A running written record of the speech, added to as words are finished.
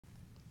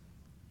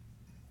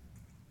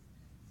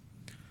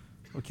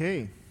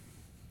Okay,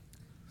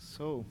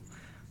 so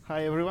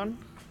hi everyone.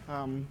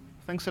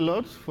 Thanks a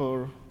lot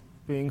for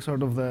being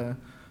sort of the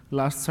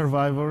last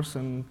survivors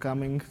and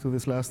coming to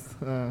this last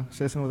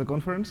session of the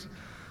conference.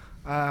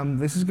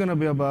 This is going to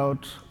be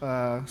about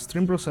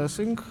stream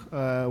processing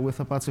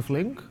with Apache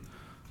Flink.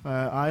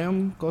 I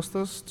am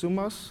Kostas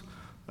Tsoumas.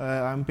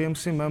 I'm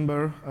PMC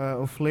member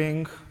of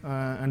Flink,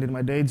 and in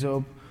my day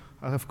job,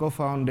 I have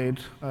co-founded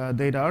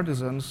Data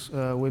Artisans,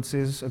 which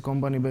is a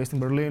company based in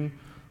Berlin,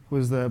 who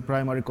is the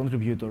primary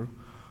contributor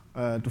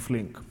to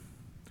Flink.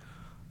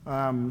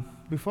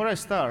 Before I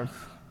start,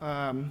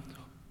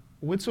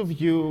 which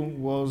of you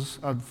was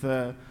at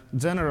the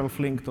general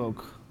Flink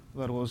talk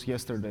that was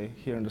yesterday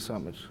here in the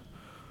summit?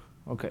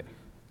 Okay,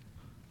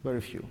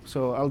 very few.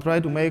 So I'll try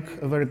to make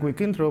a very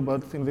quick intro,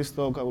 but in this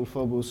talk I will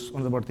focus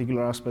on the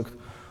particular aspect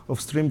of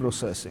stream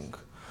processing.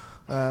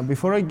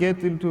 Before I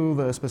get into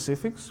the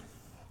specifics,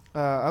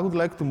 I would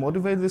like to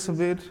motivate this a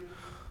bit.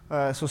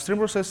 So stream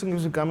processing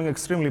is becoming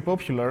extremely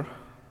popular,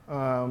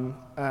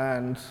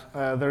 and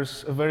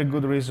there's a very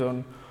good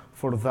reason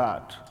for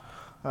that.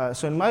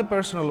 So in my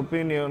personal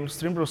opinion,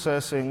 stream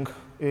processing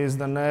is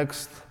the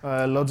next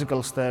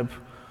logical step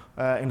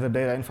in the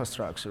data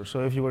infrastructure.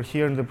 So if you were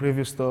here in the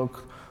previous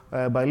talk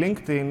by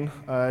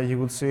LinkedIn, you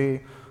would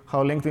see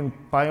how LinkedIn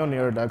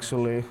pioneered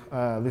actually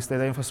this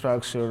data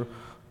infrastructure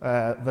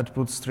that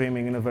puts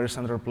streaming in a very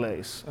central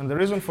place. And the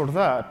reason for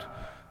that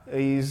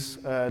is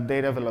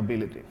data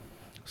availability.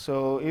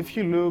 So if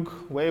you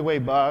look way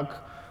back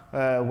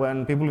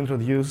when people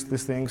introduced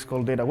these things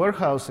called data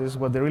warehouses,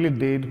 what they really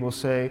did was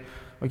say,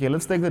 okay,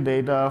 let's take the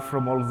data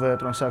from all the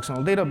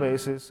transactional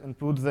databases and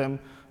put them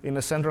in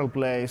a central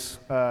place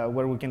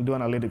where we can do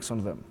analytics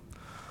on them.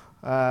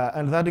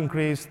 And that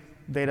increased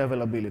data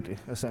availability,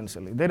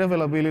 essentially. Data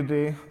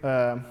availability,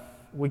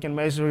 we can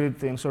measure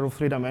it in sort of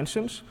 3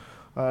 dimensions.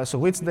 So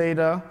which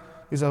data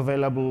is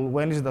available,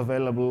 when is it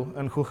available,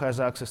 and who has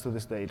access to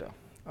this data.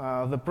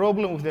 The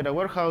problem with data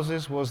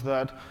warehouses was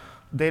that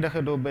data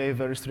had to obey a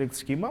very strict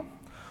schema,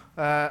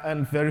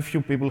 and very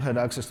few people had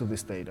access to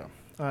this data.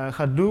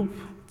 Hadoop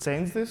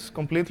changed this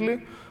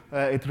completely.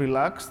 It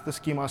relaxed the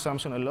schema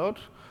assumption a lot,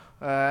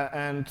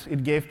 and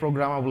it gave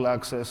programmable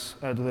access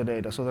to the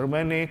data. So there are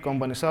many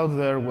companies out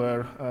there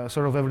where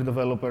sort of every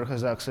developer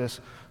has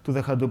access to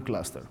the Hadoop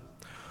cluster.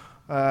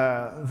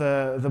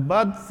 The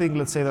bad thing,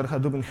 let's say, that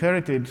Hadoop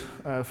inherited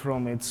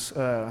from its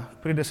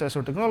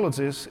predecessor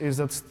technologies is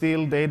that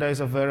still data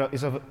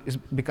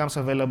becomes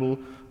available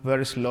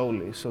very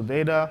slowly. So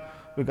data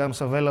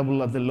becomes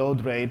available at the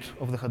load rate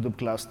of the Hadoop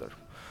cluster.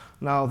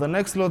 Now, the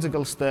next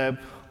logical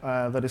step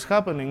that is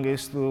happening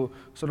is to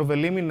sort of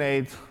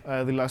eliminate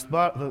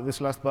this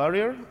last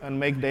barrier and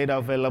make data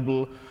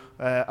available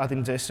at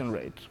ingestion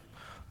rate.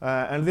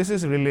 And this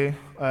is really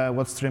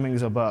what streaming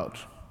is about.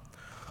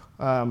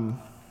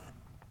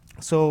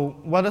 So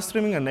what does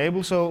streaming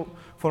enable? So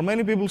for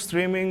many people,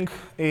 streaming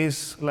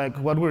is like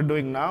what we're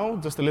doing now,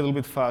 just a little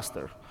bit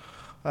faster.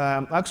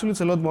 Actually,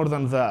 it's a lot more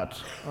than that.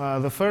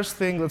 The first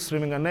thing that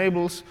streaming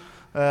enables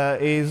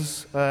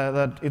is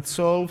that it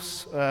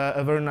solves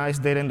a very nice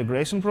data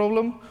integration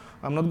problem.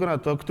 I'm not going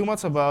to talk too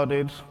much about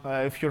it.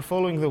 If you're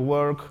following the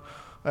work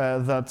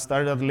that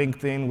started at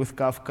LinkedIn with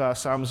Kafka,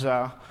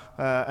 Samza,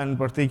 and in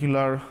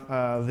particular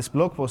this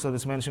blog post that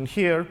is mentioned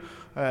here,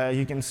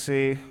 you can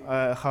see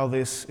how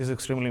this is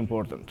extremely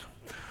important.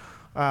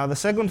 The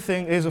second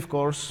thing is, of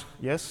course,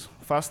 yes,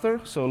 faster,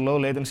 so low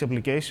latency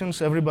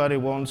applications. Everybody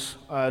wants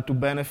to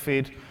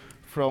benefit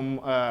from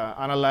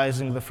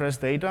analyzing the fresh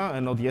data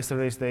and not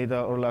yesterday's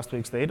data or last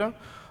week's data.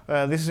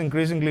 This is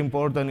increasingly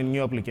important in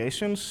new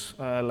applications,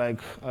 like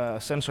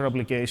sensor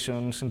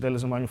applications,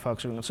 intelligent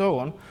manufacturing, and so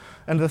on.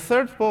 And the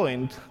third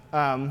point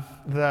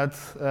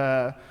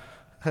that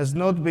has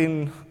not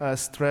been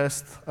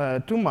stressed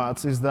too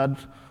much is that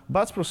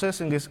batch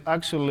processing is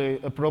actually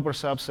a proper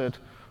subset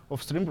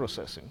of stream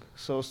processing.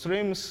 So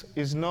streams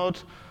is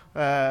not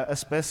a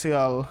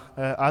special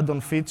add-on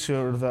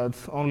feature that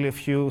only a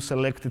few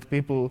selected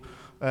people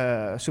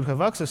should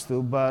have access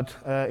to, but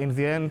in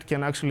the end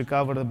can actually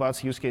cover the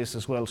batch use case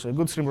as well. So a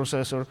good stream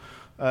processor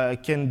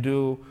can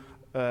do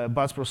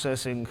batch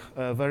processing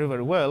very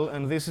well,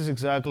 and this is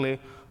exactly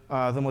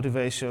the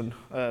motivation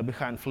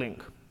behind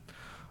Flink.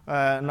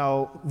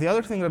 Now, the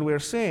other thing that we're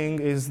seeing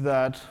is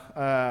that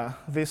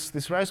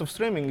this rise of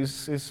streaming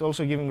is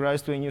also giving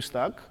rise to a new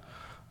stack,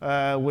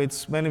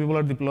 which many people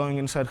are deploying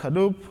inside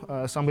Hadoop.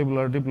 Some people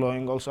are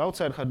deploying also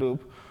outside Hadoop,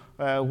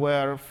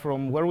 where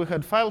from where we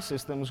had file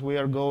systems, we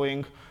are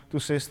going to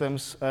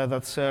systems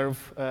that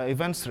serve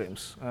event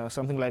streams,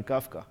 something like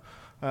Kafka.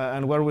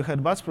 And where we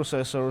had batch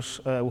processors,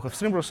 we have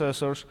stream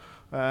processors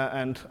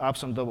and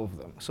apps on top of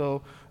them.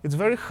 So it's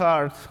very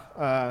hard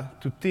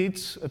to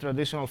teach a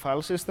traditional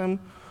file system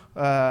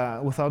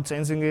without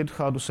changing it,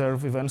 how to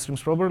serve event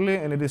streams properly,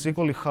 and it is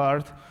equally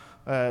hard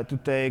to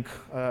take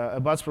a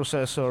batch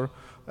processor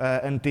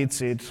and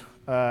teach it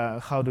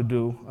how to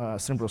do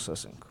stream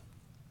processing.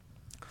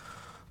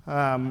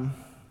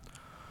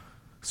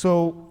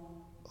 So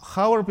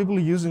how are people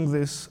using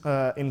this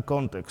in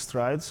context,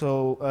 right?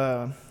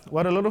 So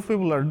what a lot of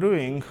people are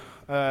doing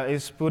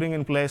is putting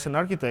in place an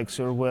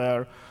architecture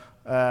where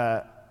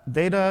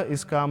data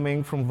is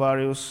coming from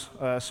various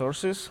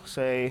sources,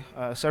 say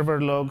server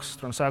logs,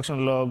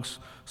 transaction logs,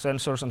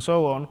 sensors, and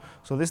so on.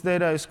 So this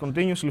data is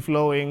continuously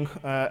flowing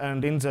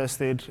and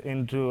ingested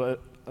into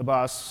a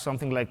bus,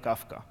 something like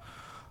Kafka.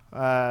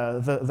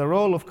 The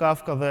role of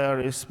Kafka there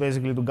is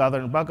basically to gather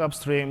and backup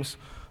streams,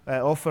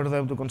 offer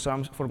them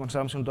for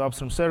consumption to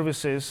upstream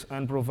services,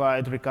 and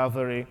provide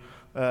recovery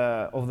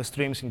of the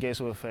streams in case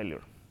of a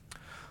failure.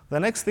 The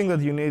next thing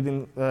that you need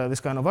in this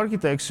kind of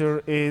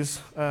architecture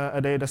is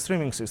a data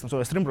streaming system, so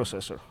a stream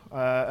processor.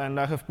 And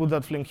I have put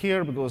that Flink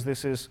here because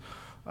this is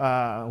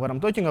what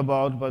I'm talking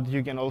about, but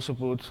you can also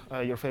put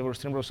your favorite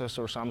stream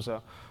processor,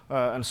 Samza,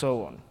 and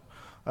so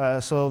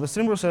on. So the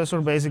stream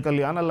processor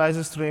basically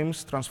analyzes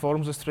streams,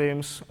 transforms the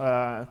streams,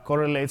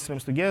 correlates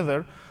streams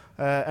together,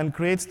 and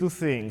creates two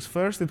things.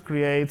 First, it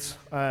creates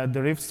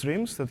derived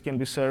streams that can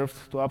be served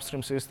to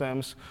upstream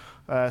systems,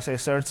 say a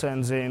search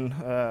engine,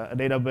 a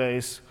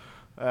database,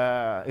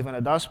 even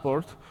a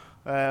dashboard,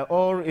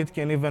 or it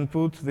can even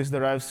put these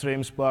derived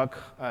streams back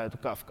to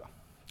Kafka.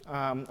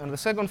 And the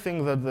second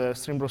thing that the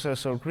stream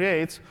processor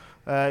creates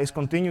is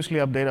continuously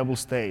updatable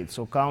state,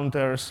 so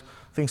counters,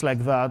 things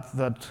like that,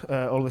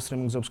 that all the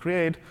streaming jobs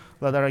create,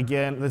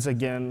 that's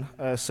again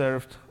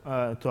served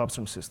to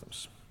upstream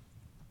systems.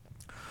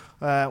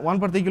 One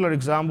particular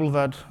example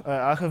that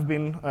I have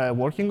been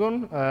working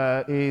on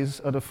is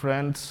at a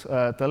friend's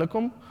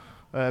telecom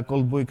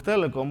called Bouygues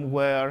Telecom,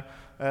 where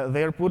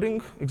they are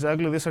putting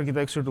exactly this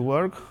architecture to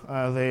work.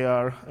 They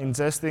are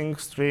ingesting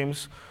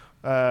streams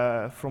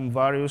from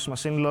various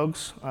machine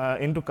logs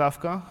into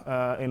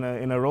Kafka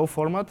in a raw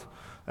format,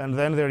 and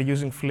then they're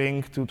using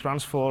Flink to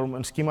transform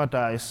and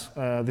schematize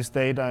this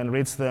data,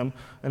 enrich them,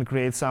 and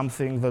create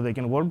something that they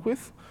can work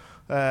with.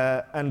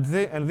 And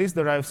these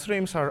derived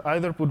streams are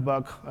either put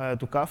back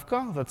to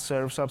Kafka that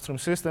serves upstream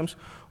systems,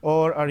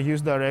 or are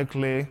used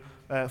directly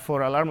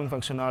for alarming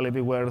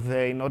functionality where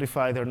they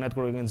notify their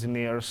network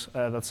engineers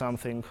that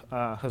something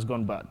has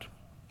gone bad.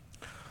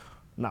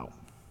 Now,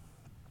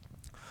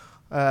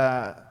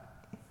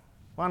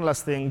 one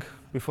last thing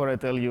before I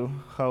tell you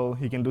how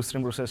you can do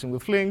stream processing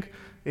with Flink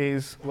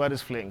is what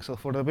is Flink. So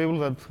for the people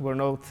that were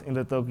not in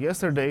the talk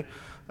yesterday,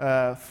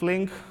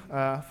 Flink,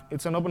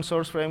 it's an open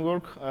source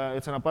framework.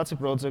 It's an Apache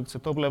project. It's a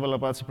top-level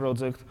Apache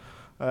project.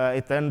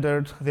 It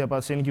entered the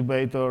Apache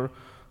incubator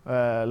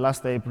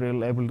last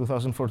April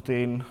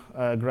 2014,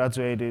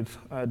 graduated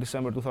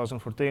December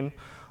 2014.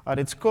 At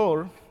its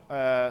core,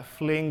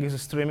 Flink is a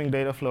streaming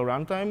data flow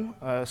runtime.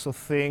 So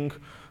think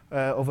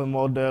of a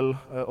model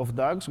of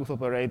DAGs with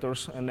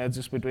operators and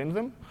edges between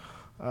them.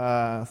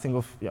 Think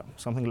of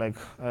something like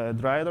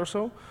Dryad or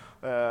so.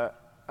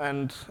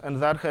 And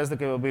that has the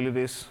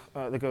capability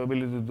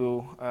to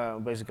do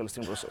basically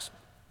stream processing.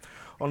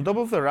 On top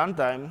of the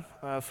runtime,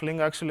 Flink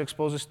actually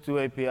exposes two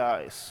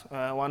APIs.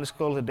 One is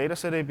called the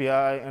dataset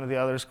API, and the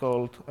other is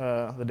called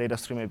the data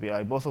stream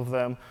API. Both of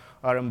them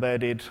are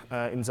embedded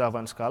in Java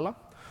and Scala.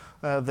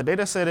 The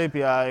dataset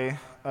API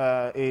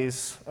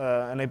is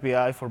an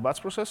API for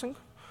batch processing,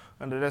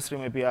 and the data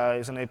stream API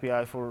is an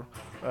API for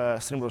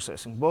stream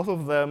processing. Both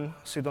of them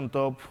sit on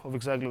top of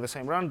exactly the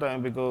same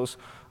runtime because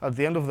at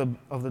the end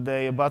of the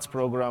day, a batch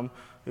program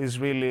is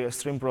really a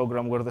stream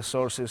program where the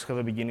sources have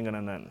a beginning and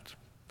an end.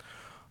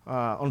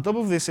 On top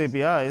of these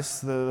APIs,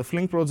 the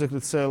Flink project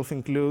itself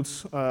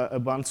includes a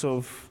bunch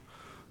of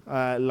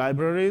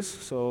libraries,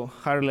 so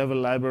higher-level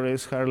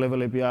libraries,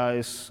 higher-level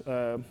APIs,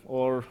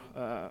 or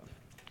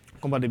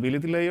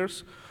compatibility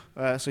layers.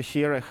 So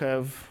here I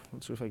have,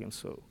 let's see if I can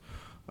show.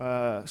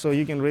 So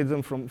you can read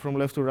them from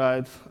left to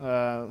right.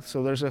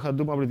 So there's a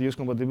Hadoop MapReduce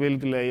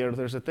compatibility layer.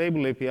 There's a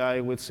table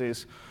API, which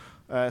is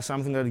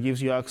something that gives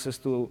you access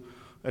to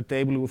a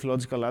table with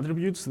logical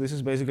attributes. This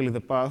is basically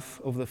the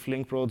path of the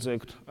Flink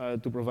project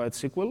to provide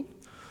SQL.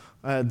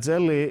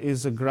 Jelly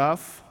is a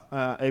graph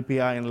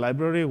API and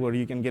library where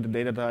you can get a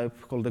data type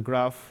called a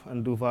graph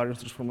and do various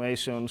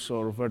transformations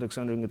or vertex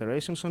entering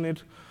iterations on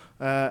it.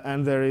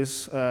 And there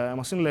is a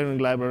machine learning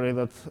library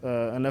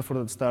an effort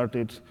that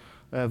started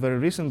very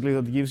recently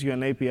that gives you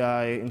an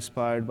API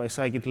inspired by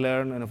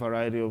scikit-learn and a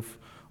variety of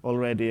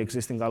already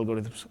existing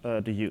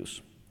algorithms to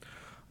use.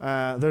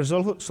 There's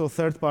also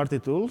third-party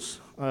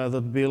tools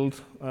that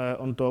build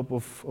on top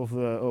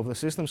of the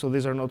system. So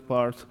these are not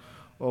part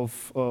of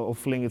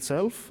Flink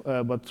itself,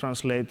 but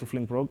translate to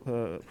Flink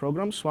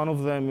programs. One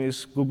of them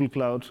is Google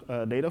Cloud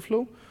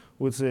Dataflow,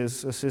 which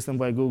is a system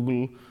by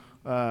Google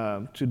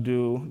to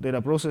do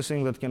data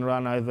processing that can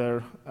run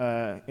either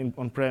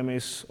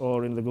on-premise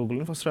or in the Google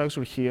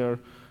infrastructure. Here,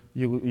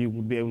 you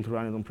would be able to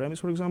run it on-premise,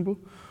 for example.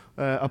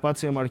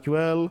 Apache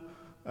MRQL.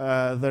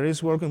 There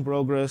is work in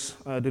progress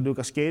to do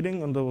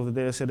cascading on top of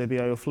the dataset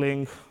API of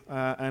Flink,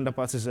 and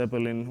Apache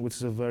Zeppelin, which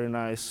is a very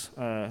nice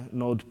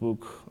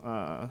notebook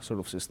sort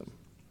of system.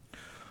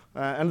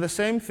 And the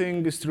same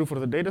thing is true for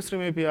the data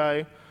stream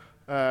API.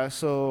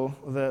 So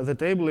the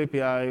table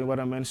API, what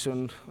I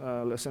mentioned,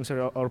 essentially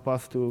our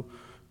path to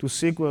to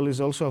SQL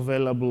is also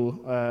available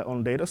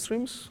on data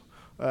streams.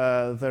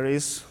 There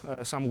is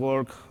some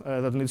work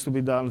that needs to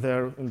be done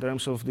there in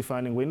terms of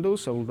defining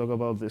windows. I will talk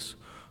about this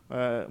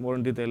more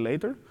in detail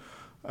later.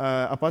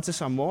 Apache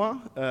Samoa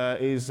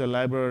is a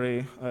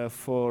library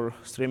for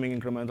streaming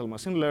incremental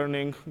machine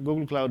learning,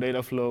 Google Cloud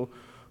Dataflow,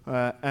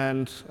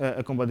 and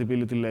a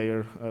compatibility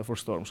layer for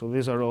Storm. So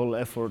these are all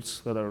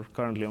efforts that are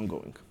currently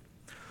ongoing.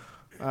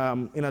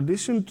 In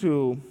addition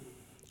to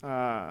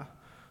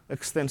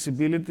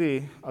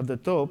extensibility at the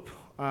top,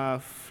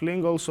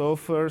 Flink also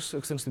offers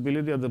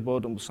extensibility at the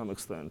bottom to some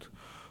extent.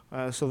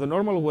 So the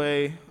normal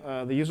way,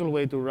 the usual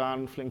way to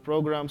run Flink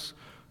programs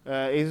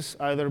is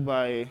either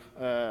by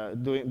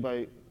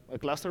a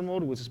cluster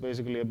mode, which is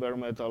basically a bare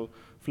metal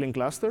Flink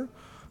cluster,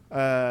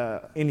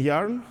 in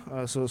Yarn.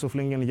 So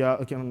Flink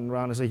can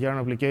run as a Yarn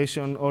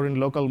application, or in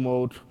local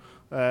mode,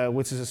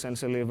 which is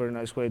essentially a very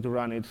nice way to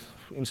run it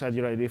inside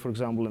your IDE, for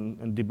example,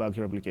 and debug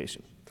your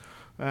application.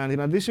 And in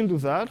addition to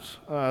that,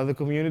 the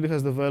community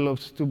has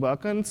developed two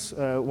backends.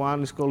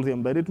 One is called the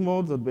embedded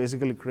mode that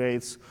basically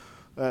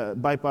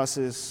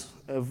bypasses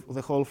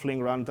the whole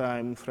Flink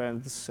runtime,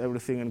 threads,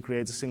 everything, and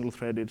creates a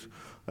single-threaded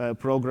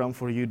program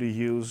for you to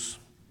use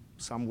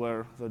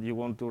somewhere that you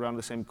want to run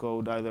the same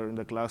code, either in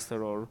the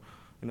cluster or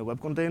in a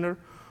web container.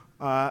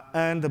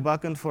 And the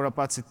backend for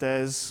Apache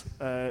Tez,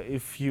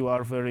 if you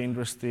are very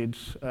interested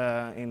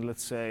in,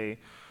 let's say,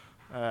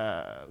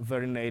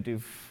 very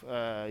native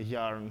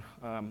Yarn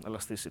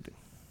elasticity.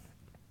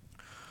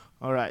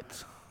 All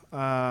right.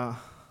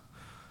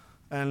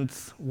 And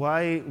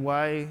why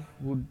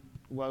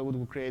would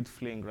we create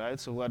Flink, right?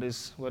 So what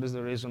is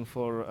the reason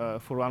for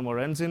one more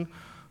engine?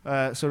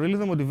 So really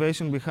the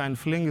motivation behind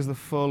Flink is the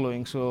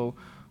following. So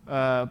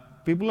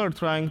people are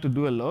trying to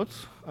do a lot,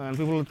 and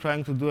people are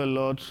trying to do a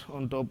lot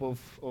on top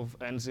of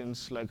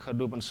engines like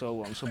Hadoop and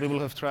so on. So people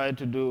have tried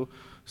to do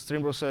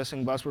stream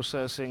processing, batch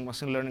processing,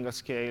 machine learning at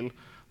scale,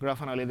 graph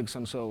analytics,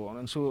 and so on.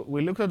 And so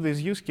we looked at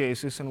these use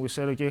cases, and we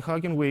said, OK, how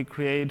can we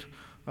create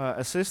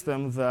a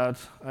system that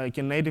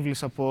can natively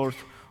support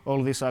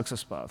all these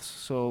access paths?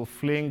 So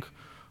Flink,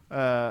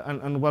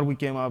 and what we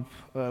came up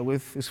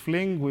with is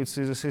Flink, which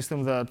is a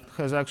system that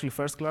has actually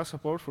first-class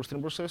support for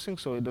stream processing,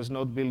 so it does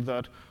not build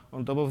that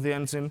on top of the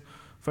engine.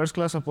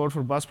 First-class support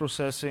for batch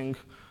processing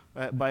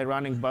by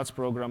running batch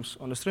programs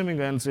on a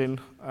streaming engine.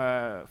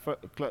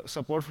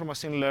 Support for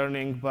machine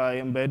learning by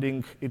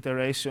embedding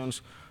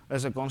iterations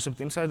as a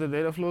concept inside the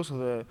data flow.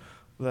 So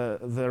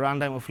the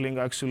runtime of Flink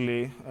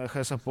actually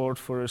has support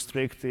for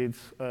restricted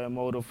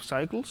mode of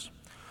cycles.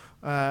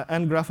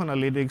 And graph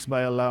analytics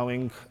by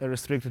allowing a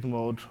restricted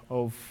mode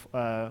of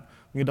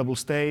mutable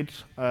state,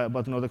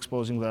 but not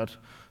exposing that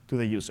to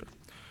the user.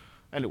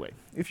 Anyway,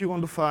 if you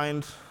want to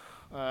find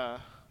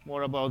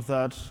more about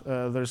that,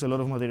 there's a lot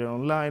of material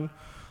online.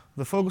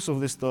 The focus of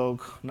this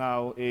talk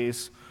now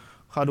is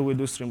how do we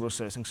do stream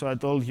processing. So I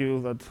told you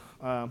that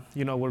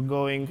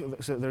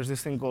there's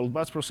this thing called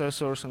batch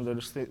processors, and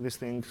there's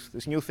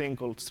this new thing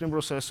called stream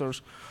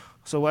processors.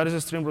 So what is a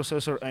stream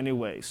processor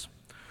anyways?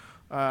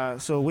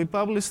 So we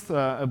published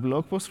a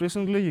blog post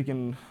recently. You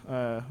can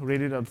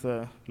read it at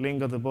the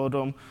link at the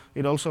bottom.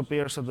 It also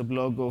appears at the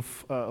blog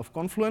of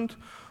Confluent,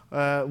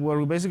 where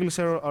we basically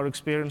share our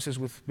experiences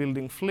with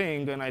building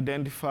Flink and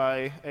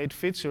identify 8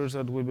 features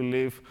that we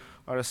believe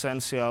are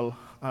essential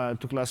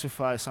to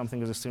classify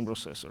something as a stream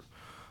processor.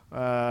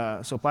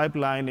 So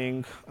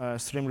pipelining,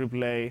 stream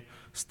replay,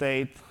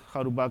 state,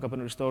 how to back up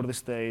and restore the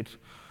state,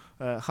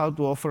 how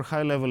to offer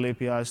high-level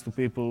APIs to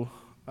people,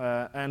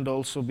 and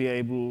also be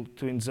able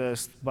to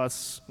ingest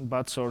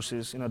batch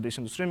sources in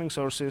addition to streaming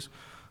sources.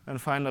 And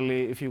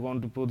finally, if you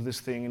want to put this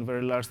thing in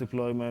very large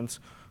deployments,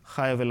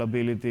 high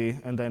availability,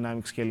 and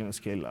dynamic scaling and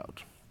scale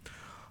out.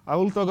 I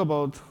will talk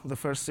about the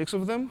first 6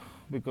 of them,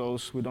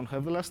 because we don't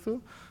have the last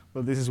 2.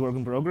 But this is work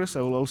in progress.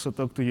 I will also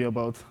talk to you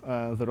about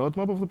the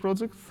roadmap of the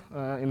project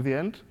in the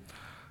end.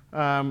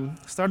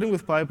 Starting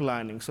with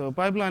pipelining. So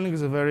pipelining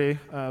is a very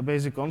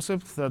basic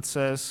concept that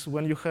says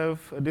when you have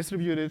a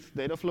distributed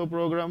data flow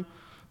program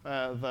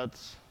that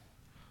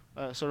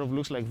sort of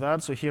looks like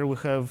that. So here we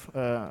have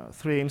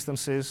 3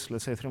 instances,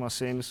 let's say 3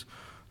 machines,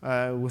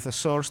 with a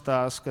source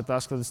task, a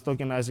task that is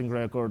tokenizing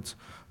records,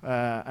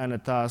 and a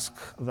task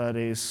that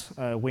is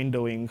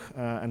windowing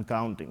and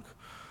counting.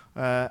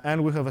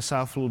 And we have a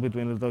shuffle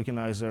between the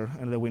tokenizer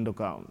and the window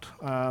count.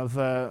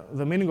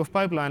 The meaning of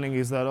pipelining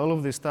is that all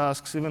of these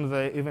tasks,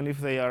 even if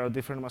they are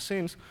different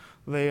machines,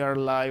 they are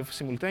live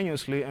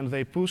simultaneously, and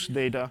they push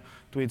data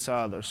to each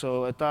other.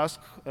 So a task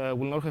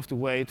will not have to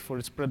wait for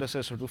its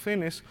predecessor to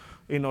finish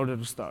in order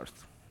to start.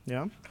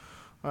 Yeah?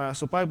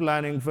 So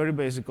pipelining, very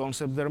basic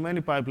concept. There are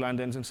many pipeline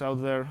engines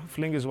out there.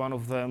 Flink is one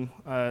of them.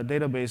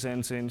 Database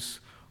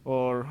engines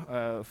or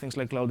things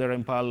like Cloudera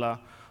Impala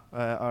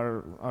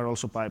are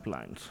also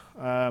pipelined.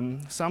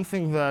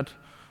 Something that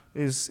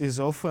is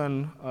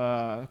often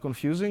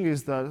confusing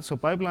is that, so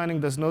pipelining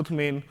does not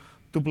mean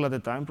tuple at a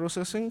time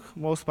processing.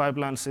 Most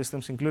pipeline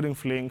systems, including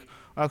Flink,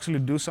 actually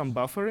do some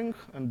buffering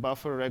and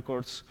buffer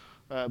records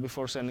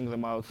before sending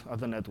them out at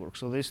the network.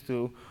 So these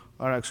two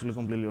are actually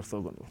completely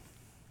orthogonal.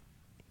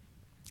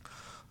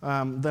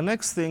 The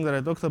next thing that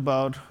I talked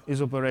about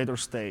is operator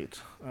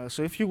state.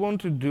 So if you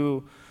want to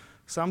do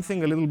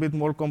something a little bit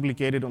more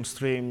complicated on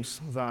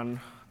streams than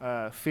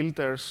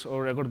filters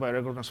or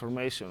record-by-record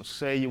transformations,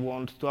 say you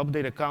want to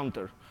update a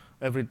counter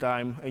every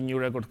time a new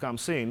record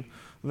comes in,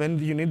 then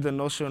you need the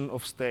notion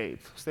of state.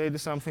 State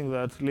is something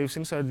that lives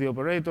inside the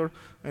operator,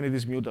 and it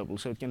is mutable,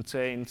 so it can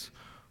change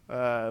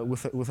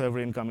with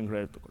every incoming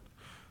record.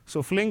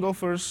 So Flink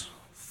offers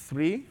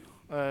three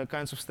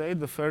kinds of state.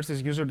 The first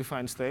is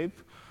user-defined state.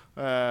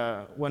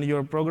 When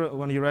you're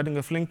writing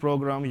a Flink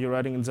program, you're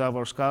writing in Java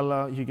or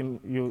Scala, you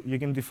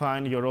can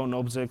define your own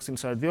objects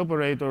inside the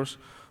operators,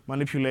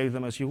 manipulate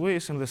them as you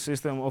wish, and the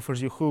system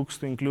offers you hooks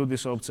to include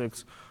these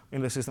objects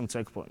in the system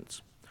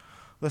checkpoints.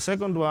 The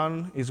second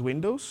one is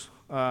windows.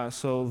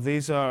 So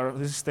this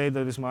is state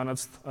that is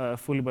managed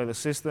fully by the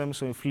system.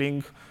 So in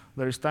Flink,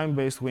 there is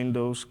time-based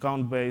windows,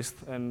 count-based,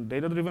 and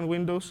data-driven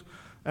windows.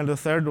 And the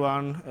third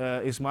one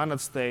is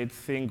managed state.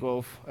 Think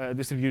of a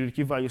distributed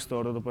key value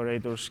store that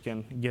operators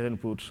can get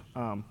and put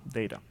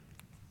data.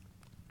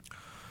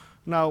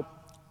 Now,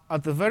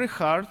 at the very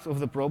heart of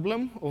the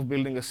problem of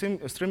building a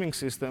streaming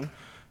system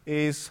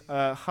is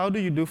how do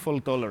you do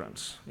fault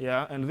tolerance?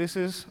 Yeah? And this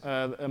is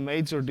a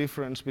major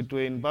difference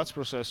between batch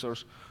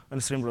processors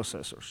and stream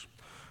processors.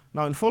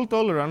 Now, in fault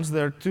tolerance,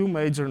 there are two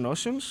major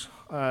notions,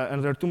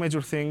 and there are two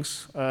major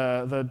things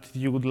that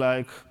you would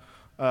like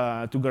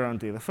to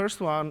guarantee. The first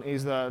one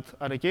is that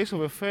at a case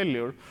of a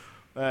failure,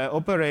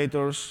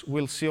 operators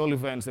will see all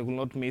events. They will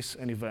not miss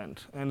an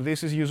event. And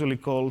this is usually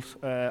called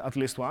at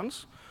least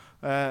once.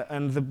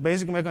 And the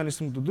basic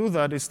mechanism to do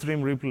that is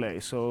stream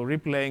replay. So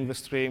replaying the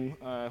stream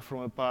from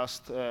a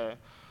past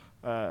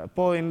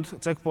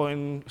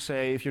checkpoint,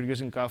 say if you're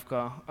using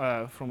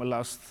Kafka from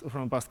a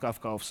past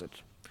Kafka offset.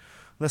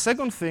 The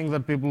second thing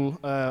that people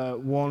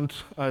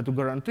want to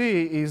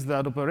guarantee is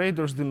that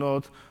operators do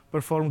not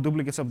perform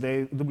duplicate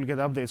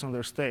updates on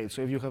their state.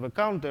 So if you have a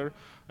counter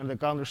and the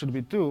counter should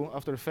be 2,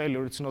 after a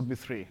failure, it should not be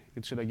 3.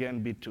 It should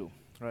again be 2,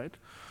 right?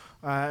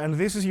 And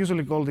this is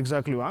usually called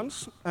exactly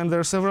once, and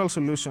there are several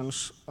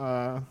solutions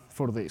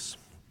for this.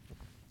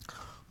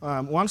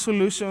 One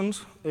solution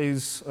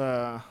is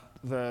the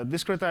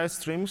discretized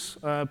streams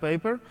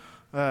paper,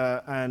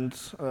 and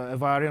a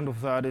variant of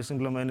that is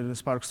implemented in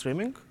Spark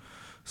streaming.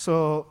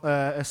 So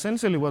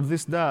essentially what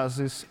this does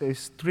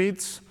is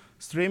treats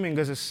streaming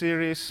as a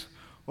series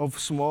of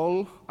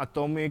small,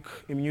 atomic,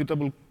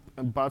 immutable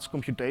batch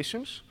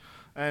computations.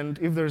 And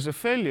if there's a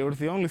failure,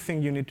 the only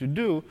thing you need to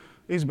do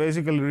is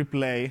basically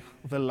replay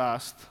the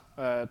last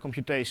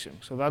computation.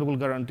 So that will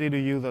guarantee to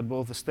you that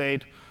both the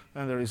state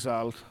and the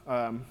result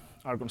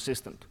are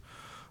consistent.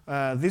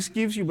 This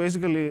gives you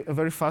basically a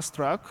very fast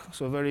track,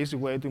 so a very easy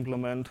way to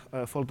implement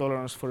fault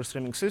tolerance for a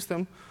streaming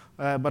system,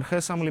 but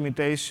has some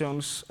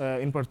limitations.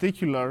 In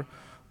particular,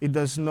 it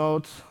does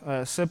not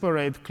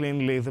separate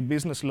cleanly the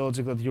business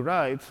logic that you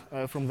write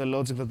from the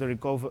logic that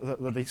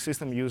the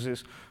system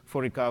uses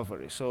for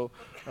recovery. So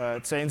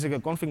changing a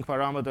config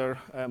parameter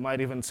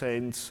might even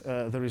change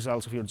the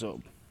results of your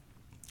job.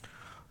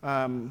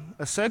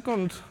 A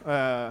second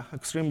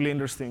extremely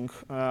interesting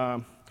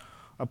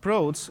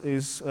approach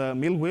is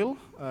Millwheel,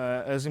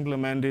 as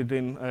implemented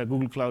in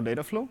Google Cloud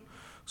Dataflow.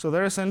 So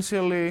there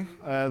essentially,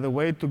 the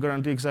way to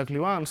guarantee exactly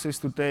once is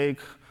to take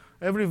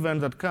every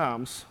event that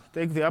comes,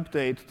 take the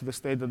update to the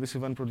state that this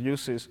event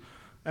produces,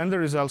 and the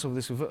result of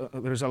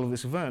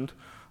this event,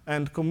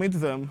 and commit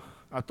them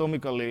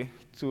atomically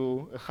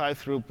to a high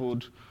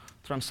throughput,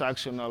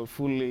 transactional,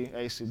 fully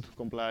ACID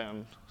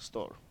compliant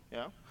store.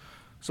 Yeah?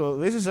 So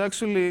this is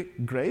actually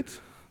great,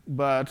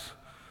 but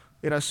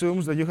it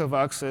assumes that you have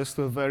access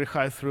to a very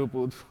high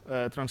throughput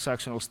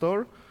transactional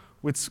store,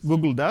 which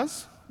Google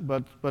does,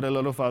 but a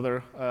lot of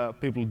other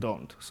people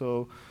don't.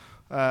 So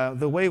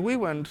the way we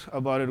went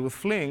about it with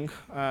Flink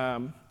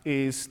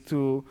is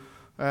to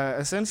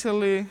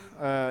essentially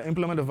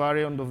implement a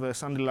variant of the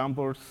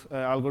Sandy-Lamport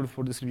algorithm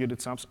for distributed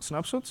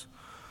snapshots.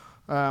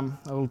 I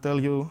will tell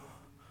you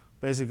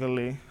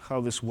basically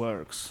how this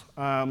works.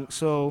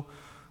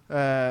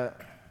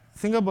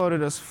 Think about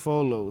it as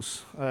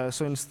follows.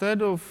 So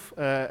instead of,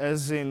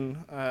 as in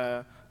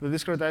the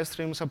discretized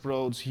streams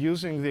approach,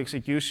 using the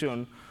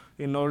execution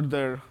in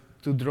order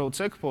to draw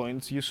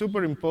checkpoints, you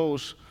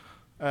superimpose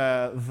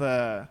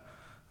the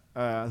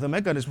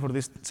mechanism for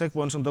these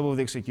checkpoints on top of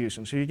the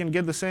execution. So you can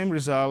get the same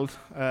result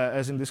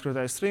as in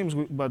discretized streams,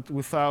 but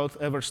without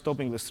ever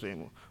stopping the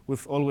stream,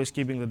 with always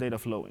keeping the data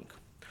flowing.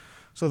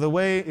 So the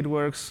way it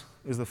works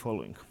is the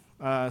following.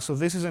 So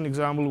this is an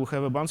example. We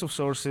have a bunch of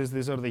sources.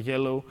 These are the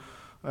yellow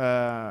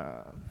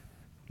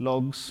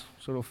logs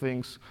sort of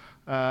things.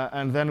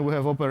 And then we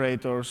have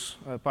operators,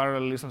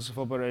 parallel instances of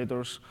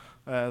operators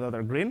that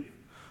are green.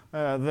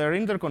 They're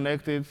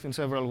interconnected in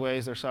several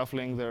ways. They're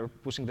shuffling, they're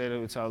pushing data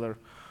to each other.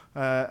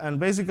 And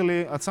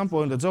basically, at some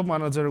point, the job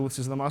manager, which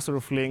is the master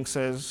of Flink,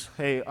 says,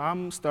 hey,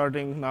 I'm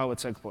starting now a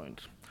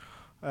checkpoint.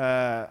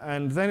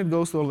 And then it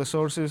goes to all the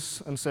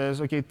sources and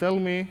says, OK, tell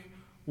me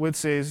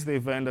which is the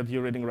event that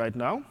you're reading right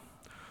now.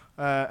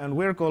 And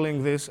we're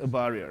calling this a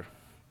barrier.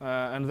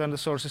 And then the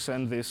sources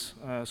send this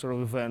sort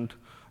of event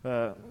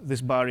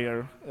this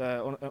barrier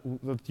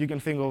that you can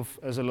think of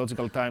as a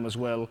logical time as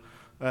well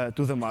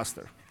to the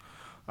master.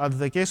 At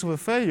the case of a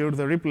failure,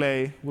 the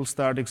replay will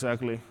start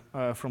exactly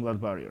from that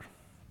barrier.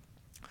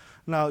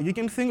 Now, you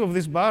can think of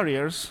these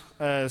barriers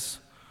as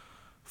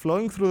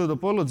flowing through the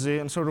topology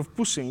and sort of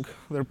pushing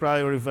their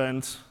prior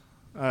events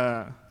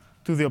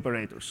to the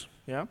operators.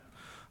 Yeah?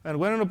 And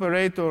when an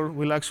operator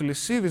will actually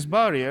see this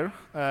barrier,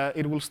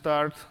 it will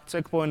start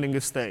checkpointing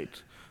its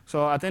state.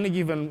 So at any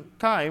given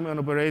time, an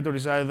operator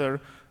is either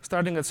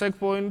starting a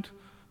checkpoint,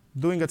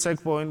 doing a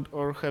checkpoint,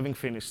 or having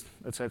finished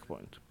a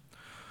checkpoint.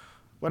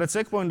 What a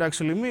checkpoint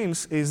actually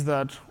means is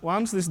that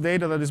once this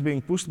data that is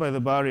being pushed by the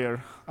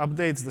barrier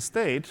updates the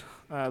state,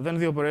 then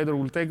the operator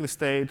will take the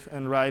state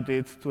and write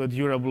it to a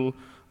durable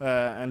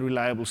and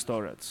reliable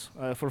storage.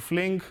 For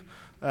Flink,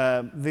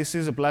 this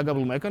is a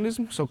pluggable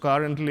mechanism. So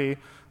currently,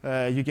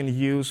 you can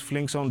use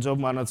Flink's own job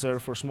manager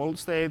for small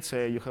states.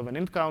 Say you have an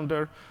int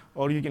counter,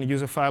 or you can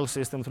use a file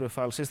system through a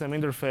file system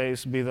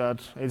interface, be that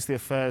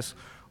HDFS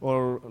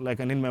or like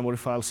an in-memory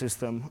file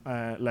system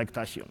like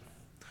Tachyon.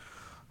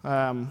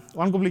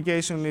 One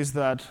complication is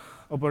that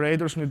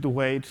operators need to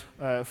wait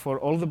for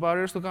all the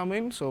barriers to come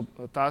in. So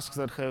tasks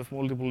that have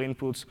multiple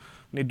inputs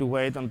need to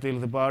wait until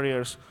the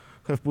barriers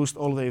have pushed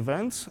all the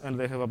events and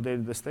they have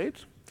updated the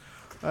state.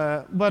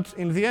 But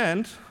in the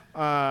end,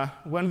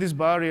 when these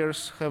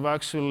barriers have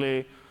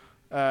actually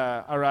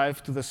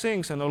arrived to the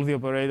sinks and all the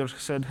operators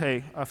said,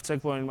 hey, I've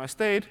checkpointed my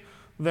state,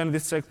 then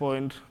this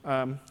checkpoint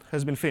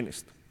has been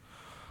finished.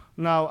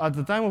 Now, at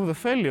the time of the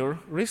failure,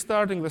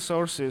 restarting the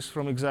sources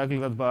from exactly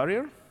that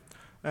barrier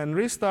and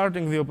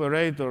restarting the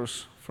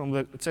operators from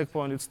the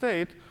checkpointed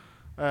state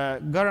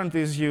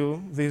guarantees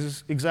you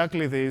these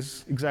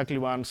exactly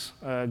once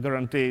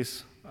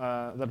guarantees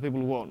that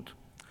people want.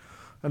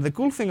 And the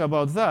cool thing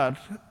about that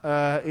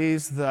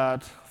is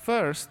that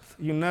first,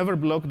 you never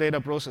block data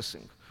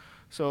processing.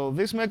 So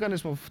this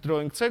mechanism of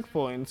drawing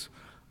checkpoints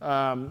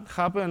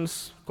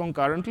happens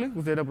concurrently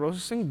with data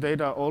processing.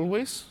 Data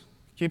always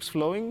keeps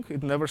flowing.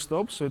 It never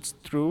stops, so it's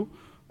true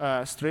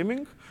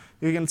streaming.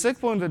 You can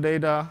checkpoint the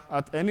data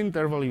at any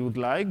interval you would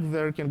like.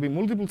 There can be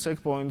multiple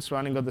checkpoints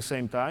running at the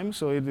same time,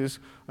 so it is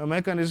a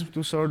mechanism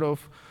to sort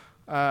of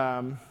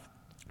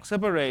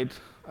separate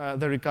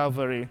the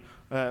recovery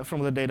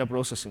from the data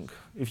processing,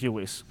 if you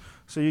wish.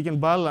 So you can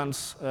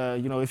balance,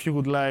 if you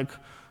would like,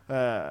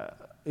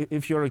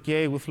 if you're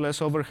OK with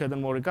less overhead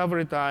and more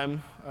recovery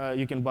time,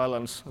 you can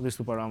balance these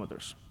two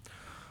parameters.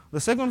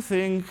 The second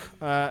thing,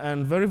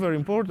 and very, very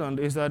important,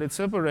 is that it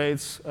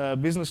separates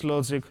business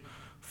logic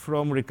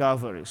from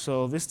recovery.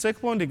 So this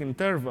checkpointing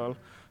interval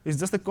is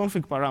just a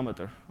config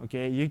parameter.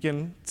 Okay? You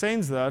can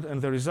change that,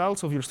 and the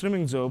results of your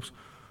streaming jobs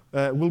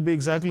will be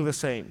exactly the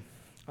same.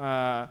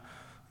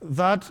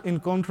 That, in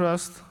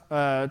contrast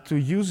to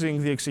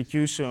using the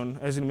execution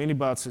as in mini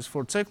batches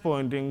for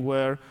checkpointing,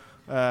 where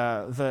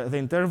the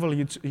interval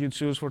you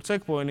choose for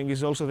checkpointing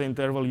is also the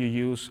interval you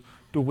use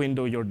to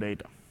window your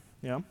data.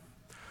 Yeah?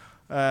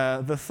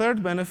 The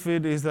third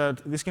benefit is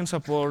that this can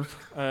support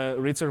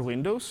richer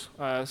windows.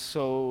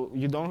 So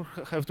you don't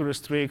have to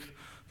restrict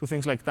to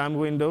things like time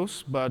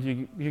windows, but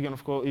you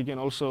can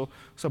also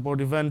support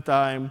event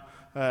time,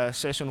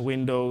 session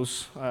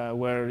windows,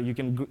 where you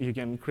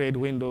can create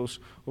windows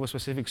of a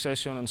specific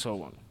session and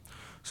so on.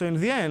 So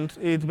in the end,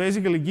 it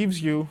basically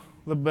gives you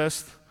the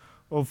best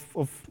of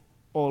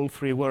all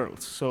three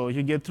worlds. So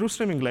you get true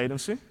streaming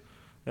latency.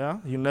 Yeah?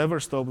 You never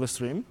stop the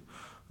stream.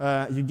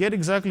 You get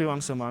exactly one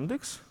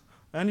semantics.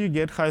 And you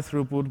get high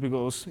throughput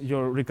because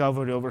your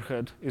recovery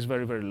overhead is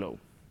very, very low.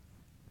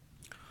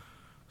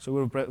 So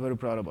we're very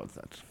proud about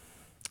that.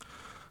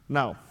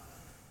 Now,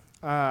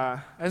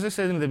 as I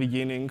said in the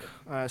beginning,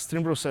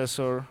 stream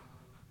processor,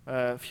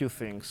 a few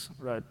things,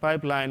 right?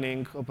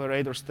 Pipelining,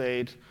 operator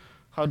state,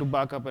 how to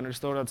back up and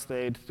restore that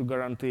state to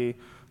guarantee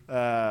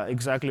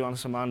exactly one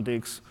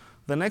semantics.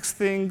 The next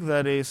thing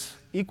that is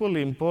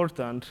equally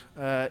important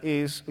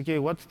is, OK,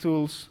 what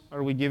tools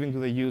are we giving to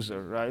the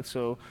user, right?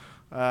 So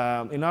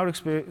in our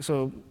experience,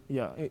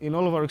 in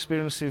all of our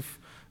experience, if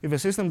a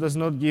system does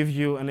not give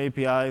you an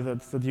API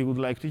that you would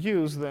like to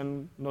use,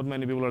 then not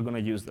many people are going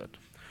to use that.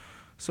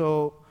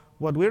 So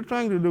what we're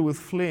trying to do with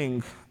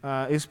Flink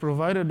is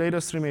provide a data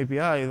stream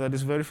API that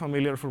is very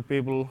familiar for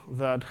people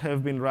that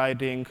have been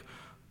writing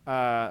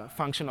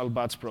functional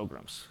batch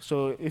programs.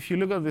 So if you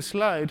look at this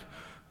slide,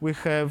 we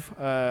have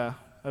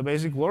a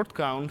basic word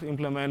count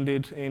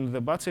implemented in the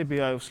batch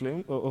API of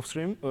Flink,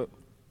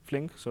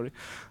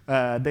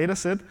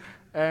 dataset,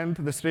 and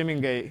the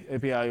streaming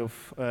API of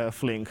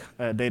Flink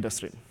data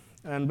stream.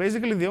 And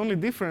basically, the only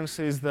difference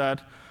is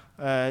that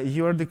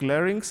you are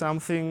declaring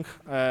something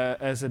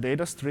as a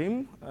data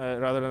stream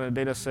rather than a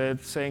data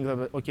set, saying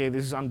that, OK,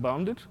 this is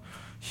unbounded.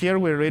 Here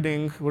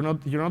you're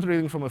not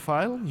reading from a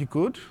file. You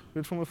could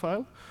read from a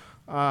file,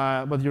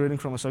 but you're reading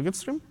from a socket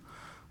stream.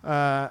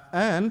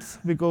 And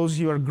because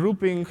you are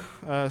grouping,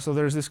 so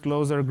there's this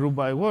closer group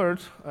by word,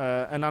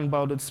 an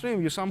unbounded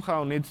stream, you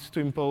somehow need to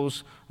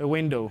impose a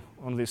window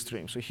on this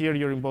stream. So here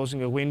you're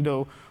imposing a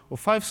window of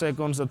 5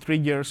 seconds that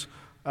triggers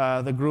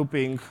the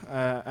grouping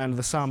and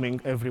the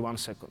summing every 1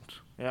 second.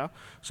 Yeah?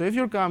 So if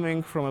you're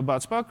coming from a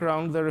batch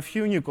background, there are a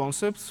few new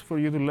concepts for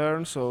you to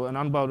learn, so an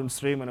unbounded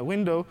stream and a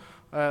window,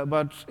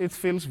 but it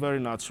feels very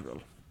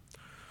natural.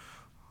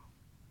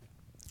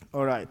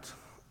 All right.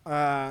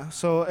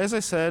 So as I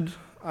said,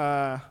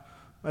 a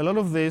lot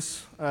of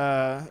this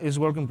is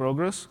work in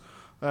progress.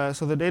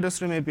 So the data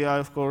stream API,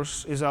 of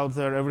course, is out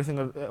there.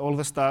 Everything, all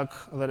the stack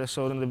that I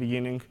showed in the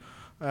beginning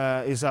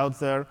is out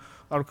there.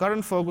 Our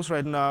current focus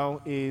right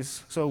now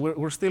is, so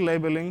we're still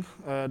labeling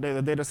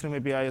the data stream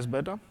API as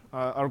beta.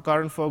 Our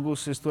current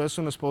focus is to, as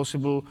soon as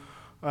possible,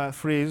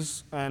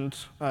 freeze and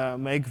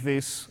make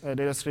this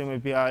data stream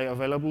API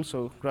available,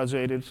 so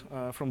graduated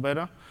from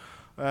beta.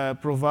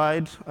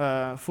 Provide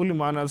fully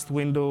managed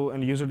window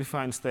and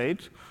user-defined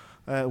state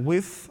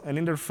with an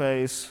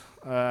interface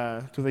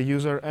to the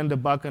user and a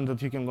backend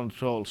that you can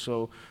control.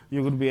 So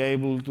you would be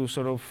able to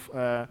sort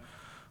of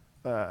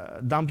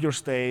dump your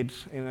state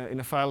in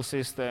a file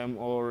system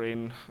or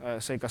in,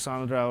 say,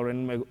 Cassandra or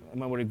in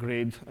memory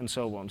grid and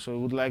so on. So we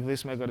would like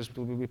this mechanism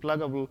to be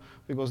pluggable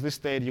because this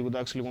state you would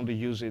actually want to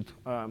use it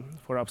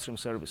for upstream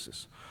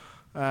services.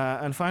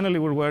 And finally,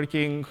 we're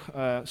working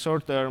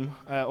short-term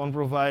on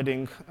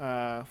providing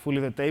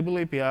fully the table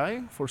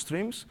API for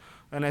streams.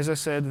 And as I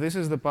said, this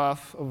is the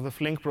path of the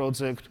Flink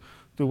project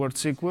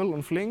towards SQL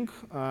on Flink.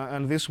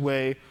 And this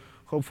way,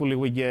 hopefully,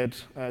 we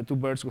get 2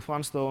 birds with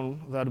 1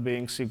 stone, that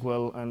being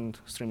SQL and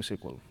Stream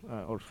SQL,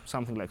 or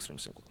something like Stream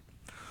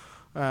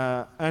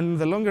SQL. And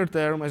the longer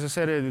term, as I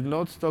said, I did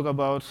not talk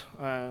about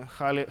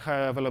high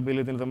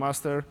availability in the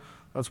master.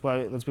 That's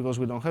because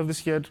we don't have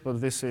this yet, but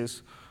this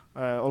is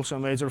also a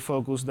major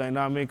focus,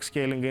 dynamic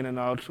scaling in and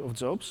out of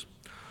jobs.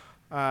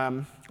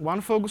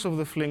 One focus of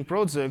the Flink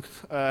project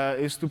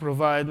is to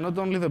provide not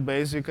only the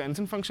basic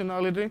engine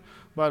functionality,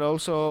 but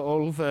also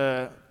all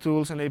the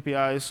tools and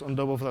APIs on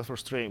top of that for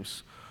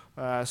streams.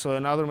 So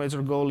another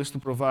major goal is to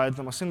provide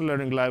the machine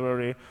learning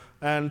library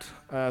and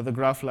the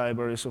graph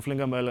library, so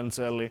FlinkML and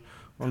Jelly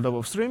on top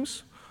of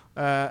streams.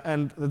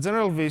 And the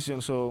general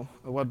vision, so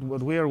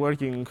what we are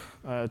working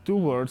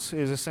towards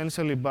is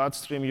essentially batch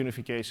stream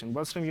unification.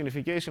 Batch stream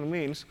unification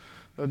means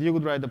that you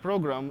could write a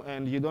program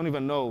and you don't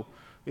even know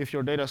if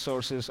your data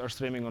sources are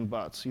streaming on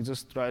batch. You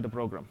just write a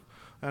program.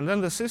 And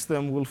then the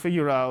system will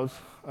figure out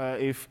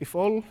if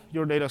all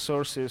your data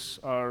sources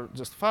are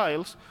just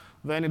files,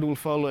 then it will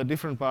follow a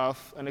different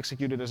path and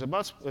execute it as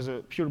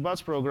a pure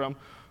batch program.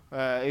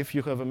 If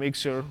you have a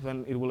mixture,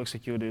 then it will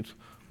execute it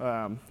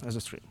as a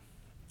stream.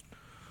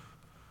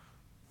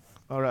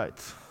 All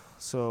right,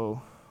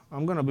 so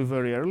I'm going to be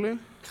very early,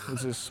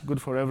 which is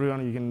good for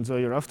everyone. You can enjoy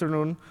your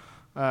afternoon.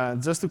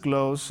 Just to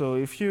close, so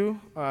if you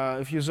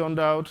zoned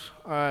out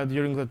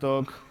during the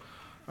talk,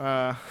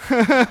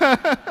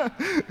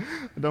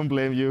 don't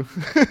blame you.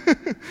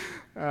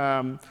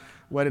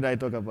 What did I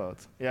talk about?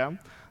 Yeah.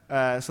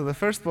 So the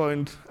first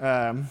point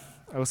I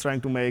was trying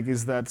to make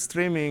is that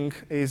streaming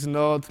is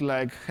not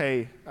like,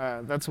 hey,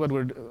 that's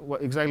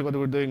exactly what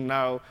we're doing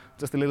now,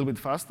 just a little bit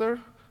faster.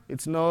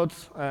 It's not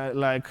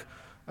like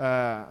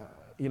a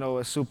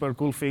super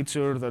cool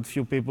feature that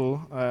few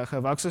people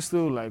have access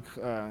to, like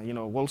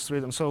Wall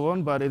Street and so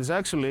on, but it's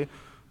actually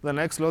the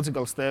next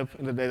logical step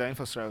in the data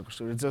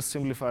infrastructure. It just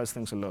simplifies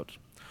things a lot.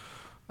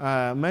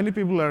 Many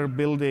people are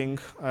building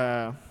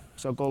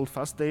so-called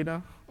fast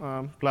data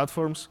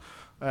platforms,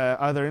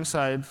 either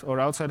inside or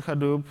outside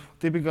Hadoop,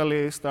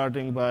 typically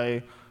starting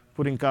by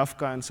putting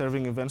Kafka and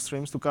serving event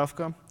streams to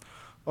Kafka.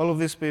 All of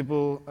these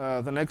people,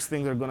 the next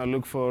thing they're going to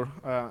look for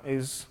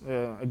is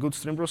a good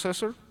stream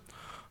processor.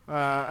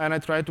 And I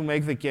try to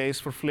make the case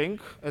for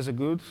Flink as a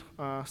good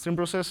stream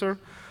processor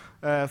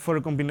for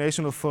a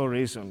combination of 4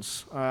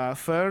 reasons.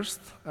 First,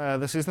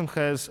 the system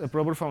has a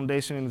proper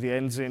foundation in the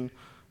engine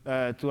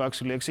to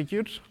actually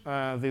execute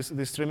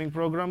these streaming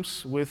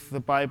programs with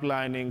the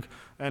pipelining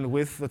and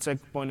with the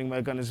checkpointing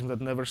mechanism that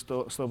never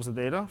stops the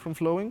data from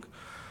flowing.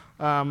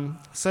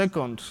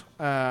 Second,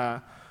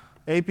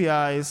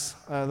 APIs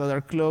that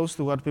are close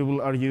to what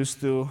people are used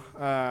to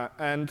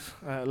and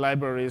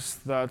libraries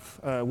that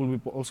will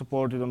be also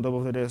ported on top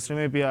of the data stream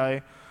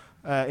API.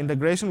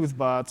 Integration with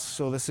batch,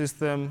 so the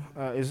system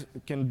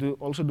can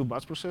also do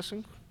batch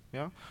processing,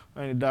 yeah,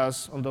 and it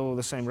does on top of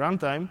the same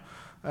runtime.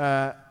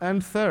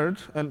 And third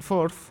and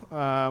fourth,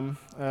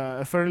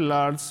 a fairly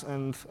large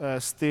and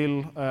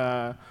still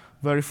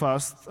very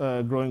fast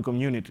growing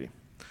community.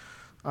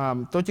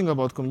 Talking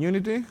about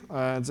community,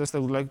 I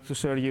would like to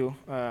share you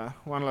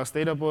one last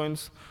data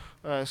point.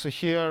 So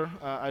here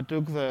I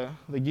took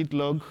the Git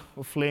log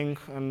of Flink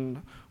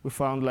and we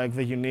found like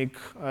the unique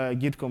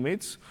Git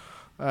commits.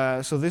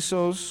 So this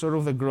shows sort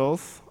of the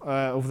growth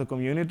of the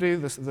community.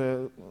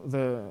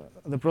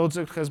 The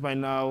project has by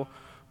now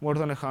more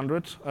than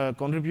 100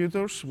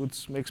 contributors,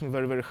 which makes me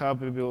very, very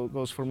happy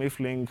because for me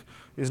Flink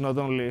is not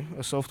only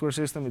a software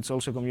system, it's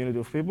also a community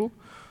of people.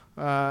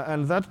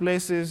 And that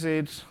places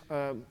it,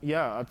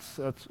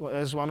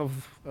 as one of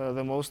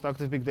the most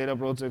active big data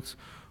projects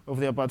of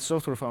the Apache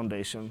Software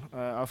Foundation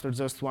after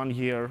just 1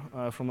 year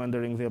from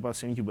entering the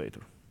Apache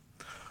incubator.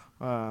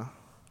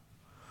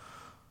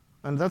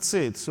 And that's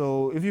it.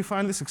 So if you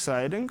find this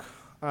exciting,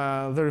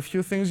 there are a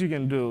few things you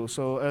can do.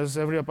 So as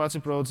every Apache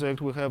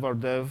project, we have our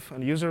dev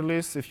and user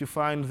lists. If you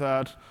find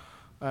that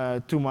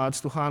too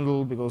much to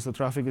handle because the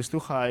traffic is too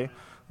high,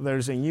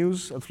 there's a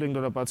news at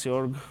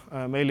flink.apache.org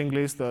mailing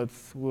list that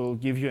will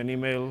give you an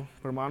email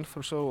per month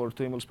or so, or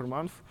 2 emails per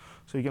month.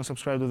 So you can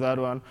subscribe to that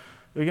one.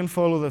 You can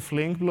follow the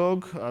Flink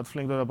blog at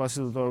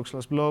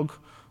flink.apache.org/blog,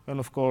 and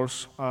of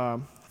course,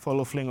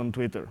 follow Flink on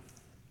Twitter.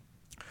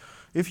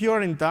 If you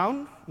are in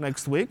town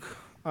next week,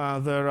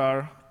 there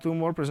are 2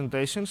 more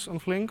presentations on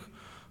Flink.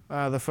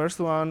 The first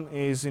one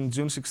is in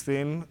June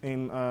 16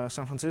 in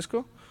San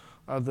Francisco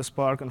at the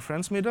Spark and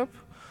Friends meetup.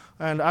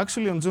 And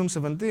actually on June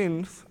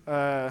 17th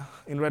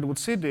in Redwood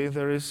City,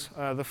 there is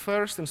the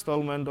first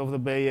installment of the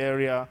Bay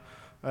Area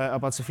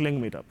Apache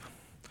Flink meetup.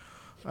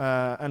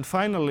 And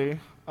finally,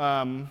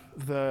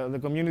 the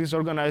community is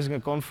organizing a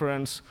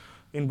conference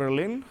in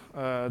Berlin,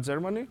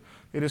 Germany.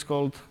 It is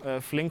called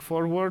Flink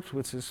Forward,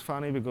 which is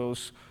funny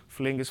because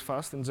Flink is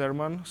fast in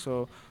German,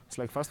 so it's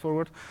like fast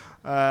forward.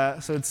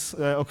 So it's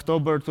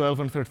October 12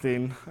 and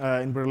 13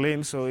 in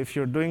Berlin. So if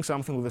you're doing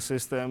something with the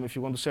system, if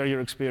you want to share your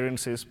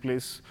experiences,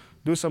 please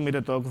do submit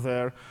a talk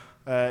there.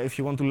 If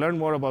you want to learn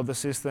more about the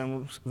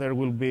system, there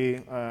will be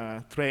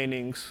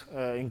trainings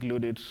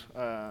included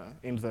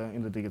in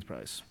the ticket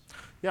price.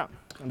 Yeah,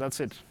 and that's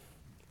it.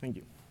 Thank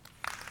you.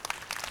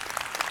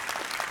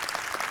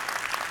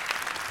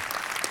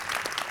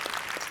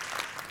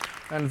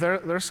 And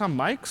there are some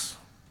mics,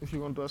 if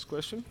you want to ask a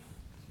question.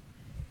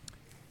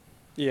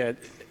 Yeah,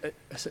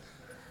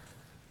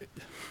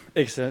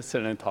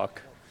 excellent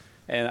talk.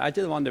 And I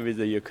just wonder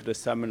whether you could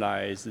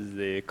summarize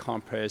the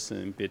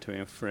comparison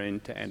between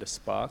Flink and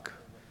Spark,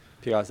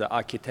 because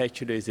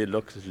architecturally it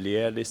looks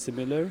really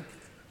similar.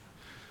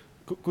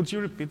 Could you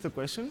repeat the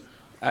question?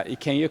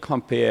 Can you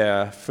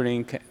compare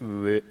Flink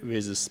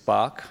with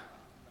Spark?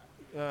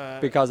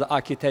 Because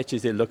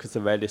architecturally it looks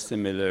very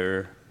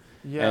similar.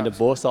 Yeah. And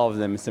both of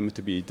them seem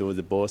to be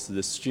both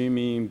the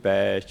streaming,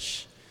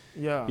 batch,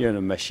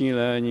 machine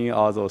learning,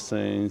 all those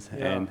things.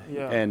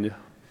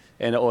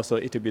 And also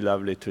it would be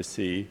lovely to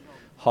see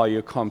how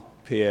you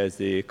compare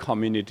the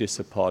community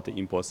support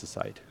in both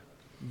sides.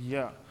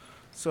 Yeah.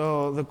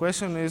 So the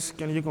question is,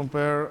 can you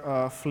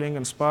compare Flink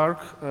and Spark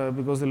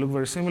because they look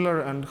very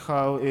similar, and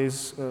how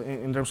is,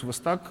 in terms of a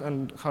stack,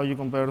 and how you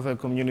compare the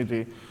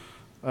community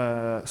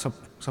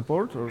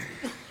support? Or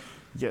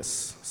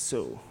yes.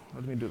 So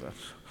let me do that.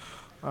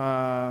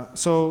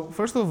 So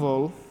first of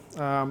all,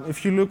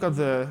 if you look at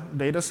the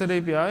dataset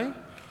API,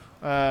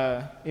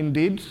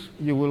 indeed,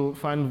 you will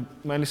find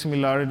many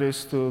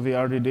similarities to the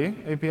RDD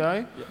API.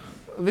 Yeah.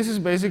 This is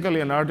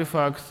basically an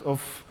artifact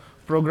of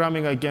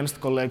programming against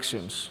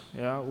collections,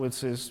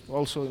 which is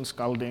also in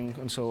Scalding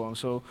and so on.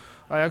 So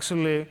I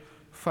actually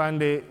find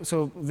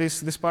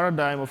this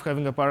paradigm of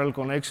having a parallel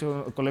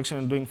collection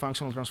and doing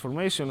functional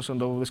transformations on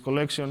top of this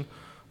collection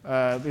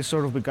is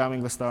sort of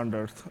becoming the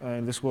standard.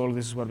 In this world,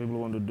 this is what people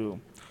want to do.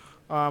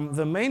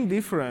 The main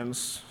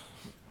difference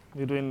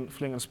between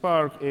Flink and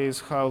Spark is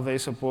how they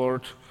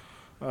support,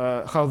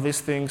 how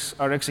these things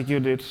are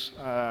executed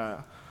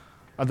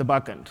at the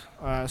backend.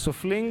 So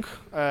Flink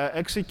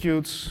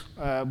executes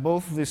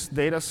both this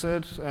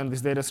dataset and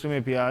this data stream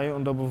API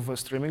on top of a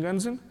streaming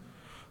engine,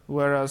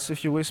 whereas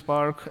if you wish,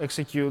 Spark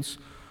executes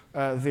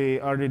the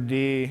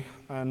RDD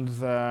and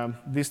the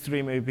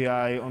dstream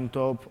API on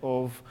top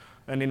of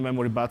an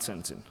in-memory batch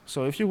engine.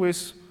 So if you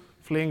wish,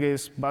 Flink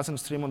is batch and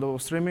stream on top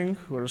of streaming,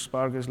 whereas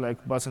Spark is like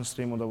batch and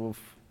stream on top of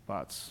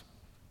batch,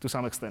 to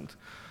some extent.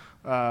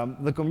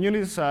 The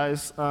community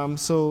size,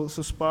 so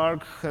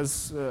Spark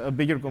has a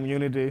bigger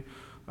community.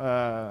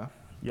 I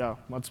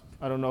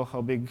don't know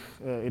how big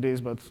it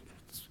is, but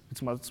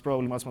it's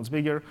probably much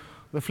bigger.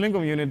 The Flink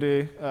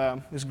community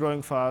is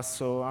growing fast,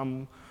 so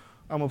I'm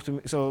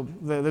optimistic. So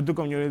the 2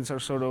 communities are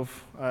sort of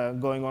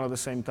going on at the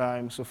same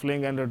time. So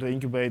Flink entered the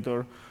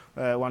incubator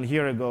 1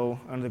 year ago,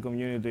 and the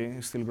community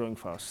is still growing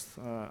fast.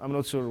 I'm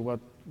not sure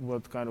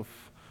what kind of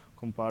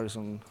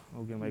comparison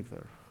we can make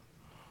there.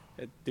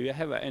 Do you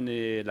have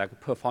any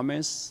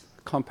performance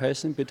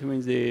comparison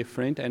between the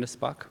Flink and the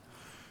Spark?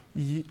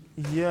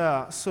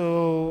 Yeah.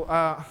 So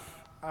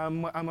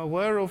I'm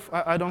aware of.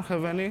 I don't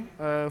have any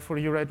for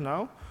you right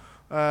now.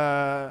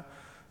 But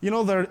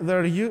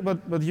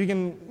you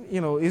can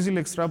easily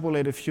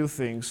extrapolate a few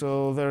things.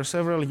 So there are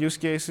several use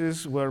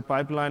cases where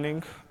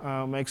pipelining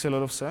makes a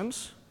lot of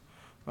sense.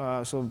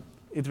 So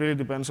it really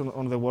depends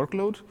on the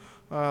workload.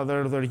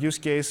 There are use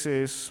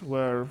cases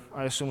where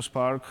I assume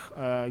Spark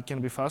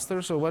can be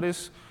faster. So what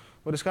is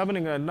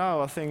happening right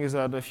now, I think, is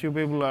that a few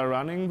people are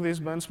running these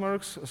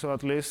benchmarks. So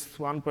at least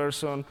one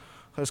person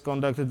has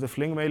contacted the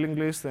Flink mailing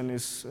list and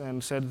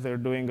said they're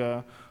doing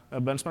a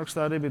benchmark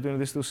study between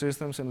these 2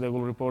 systems, and they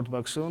will report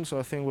back soon. So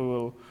I think we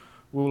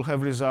will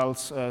have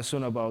results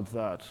soon about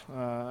that.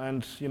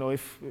 And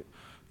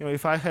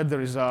if I had the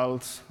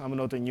results, I'm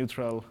not a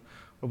neutral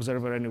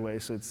observer anyway,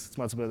 so it's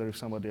much better if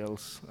somebody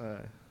else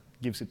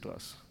gives it to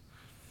us.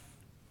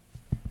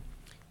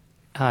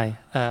 Hi.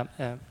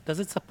 Does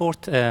it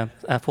support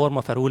a form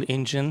of a rule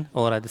engine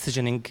or a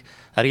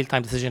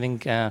real-time decisioning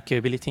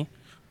capability?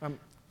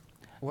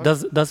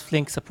 Does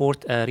Flink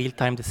support a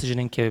real-time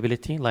decisioning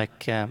capability,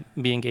 like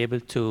being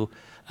able to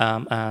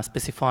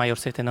specify or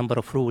set a number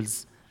of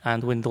rules,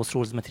 and when those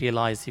rules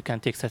materialize, you can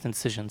take certain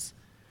decisions?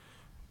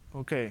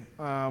 Okay.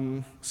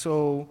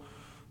 So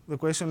the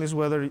question is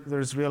whether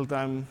there's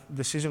real-time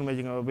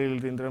decision-making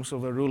ability in terms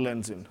of a rule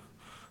engine.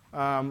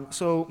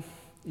 So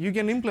you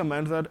can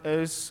implement that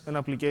as an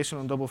application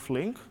on top of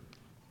Flink.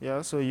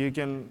 Yeah, so you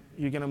can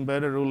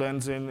embed a rule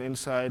engine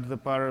inside the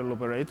parallel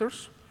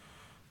operators,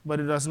 but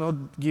it does not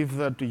give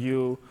that to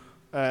you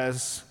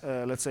as,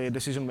 let's say, a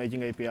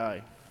decision-making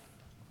API.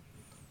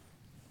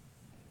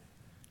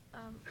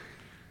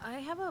 I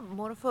have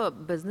more of a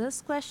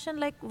business question.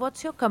 Like,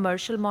 what's your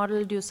commercial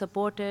model? Do you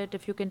support it?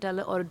 If you can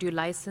tell, or do you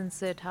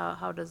license it?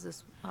 How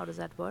does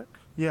that work?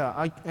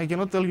 Yeah, I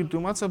cannot tell you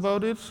too much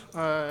about it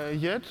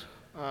yet.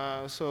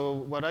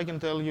 So what I can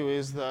tell you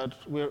is that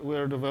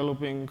we're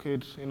developing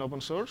it in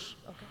open source.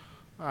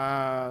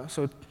 Okay.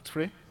 So it's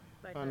free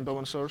and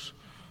open source.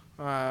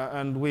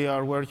 And we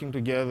are working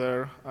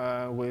together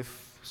with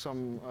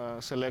some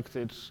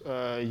selected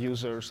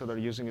users that are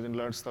using it in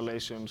large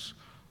installations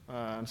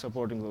and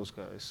supporting those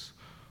guys.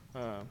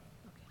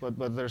 But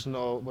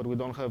we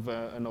don't have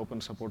an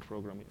open support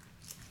program yet.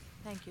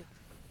 Thank you.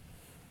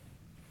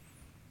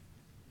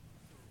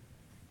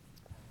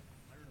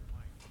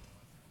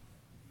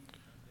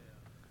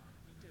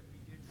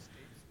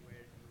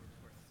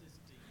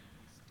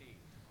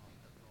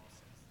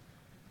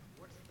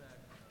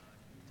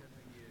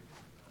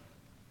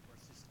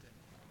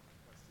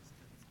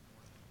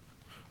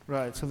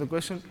 Right. So the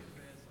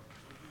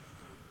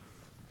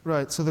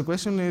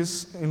question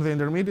is, in the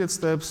intermediate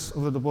steps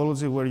of the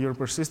topology where you're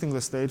persisting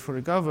the state for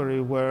recovery,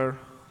 where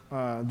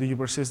do you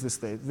persist the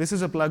state? This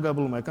is a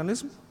pluggable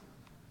mechanism.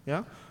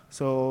 Yeah.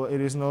 So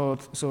it is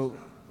not. So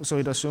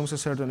it assumes a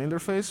certain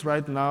interface.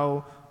 Right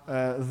now,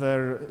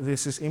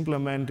 this is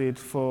implemented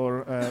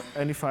for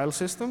any file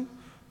system.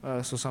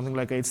 So something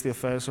like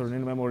HDFS or an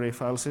in-memory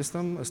file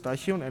system, a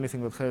Stachyon,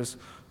 anything that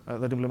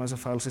implements a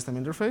file system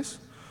interface.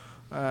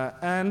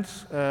 And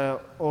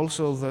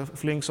also the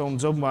Flink's own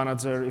job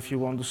manager if you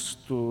want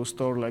to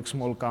store like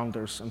small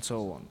counters and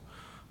so on.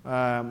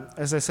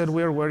 As I said,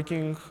 we are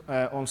working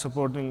on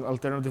supporting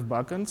alternative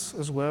backends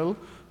as well.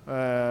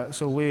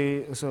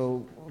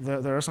 So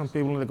there are some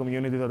people in the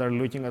community that are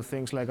looking at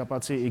things like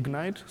Apache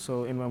Ignite,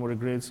 so in-memory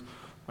grids,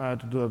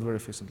 to do that very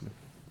efficiently.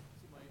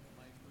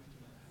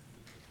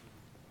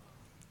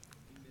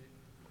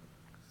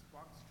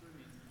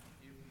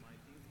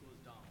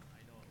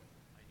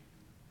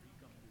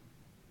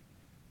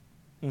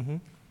 Mm-hmm.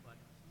 But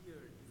here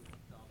you have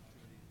the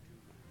opportunity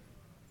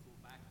to go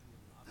back to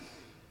an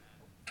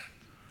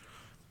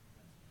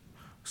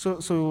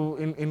upstream. So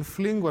in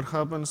Flink, what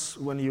happens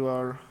when you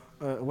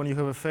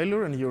have a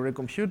failure and you're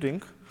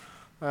recomputing?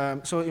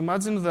 So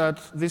imagine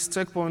that these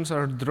checkpoints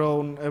are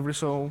drawn every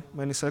so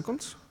many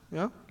seconds.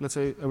 Yeah, let's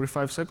say every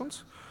 5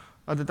 seconds.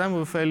 At the time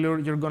of a failure,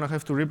 you're going to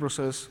have to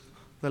reprocess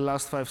the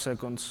last 5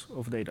 seconds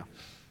of data.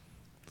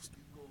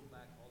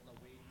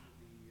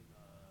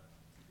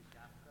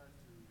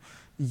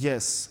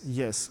 Yes.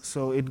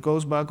 So it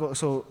goes back.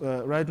 So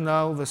right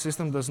now, the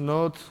system does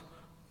not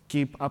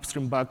keep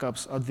upstream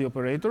backups at the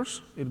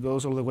operators. It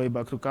goes all the way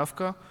back to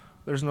Kafka.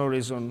 There's no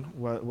reason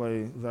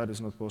why that is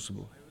not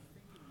possible. I was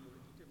thinking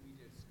your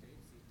intermediate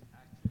states, it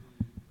actually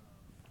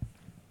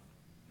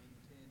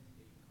maintain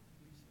a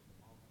completion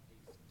of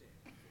a step.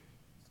 So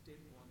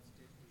step 1,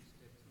 step 2,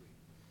 step 3.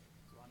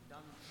 So I'm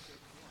done with step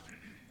 1.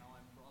 Now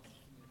I'm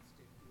processing in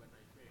step 2 and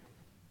I fail.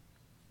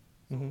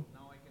 So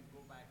now I can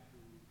go back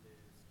to the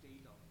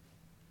state of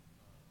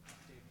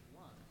step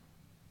 1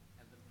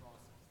 and then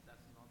process.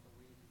 That's not the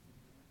way it is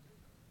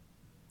implemented.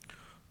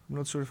 I'm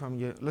not sure if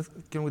I'm here.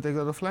 Can we take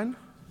that offline?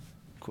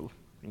 Cool,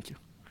 thank you.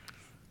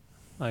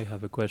 I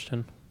have a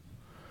question.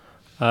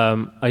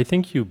 I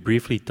think you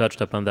briefly touched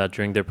upon that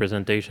during the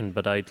presentation,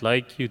 but I'd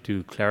like you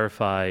to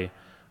clarify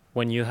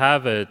when you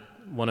have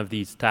one of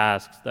these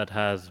tasks that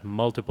has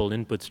multiple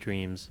input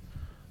streams,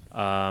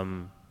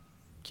 can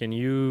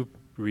you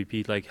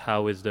repeat like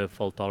how is the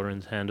fault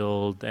tolerance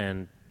handled,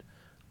 and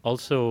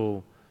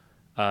also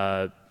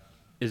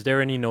is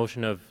there any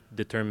notion of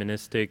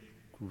deterministic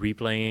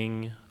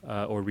replaying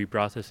or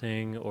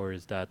reprocessing, or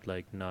is that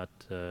like not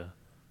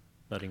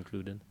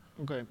included?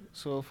 Okay,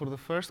 so for the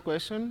first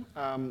question,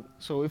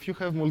 so if you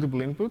have multiple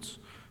inputs,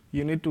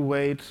 you need to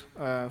wait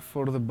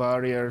for the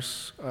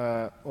barriers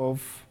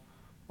of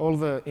all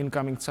the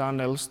incoming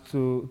channels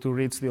to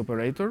reach the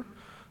operator.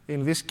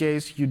 In this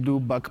case, you do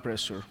back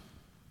pressure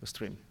the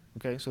stream.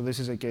 Okay, so this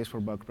is a case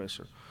for back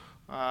pressure.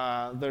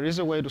 There is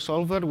a way to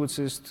solve that, which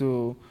is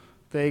to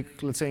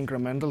take, let's say,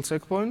 incremental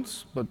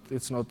checkpoints, but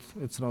it's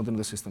not in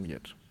the system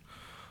yet.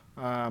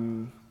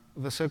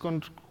 The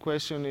second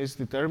question is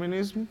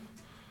determinism.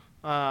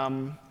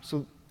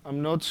 So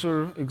I'm not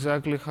sure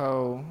exactly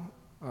how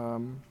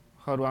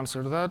to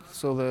answer that.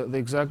 So the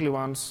exactly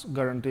ones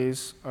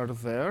guarantees are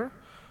there.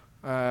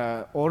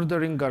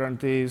 Ordering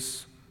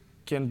guarantees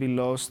can be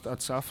lost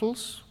at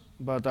shuffles,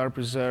 but are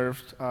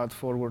preserved at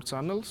forward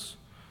channels.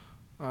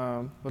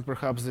 But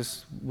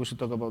perhaps we should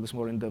talk about this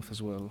more in depth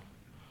as well.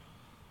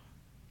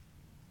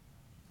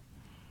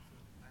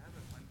 I have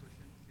a fun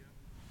question here.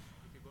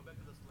 If you go back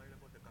to the slide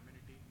about the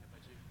community,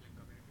 Apache Flink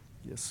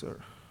community. Yes, sir.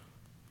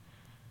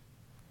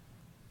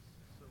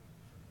 So,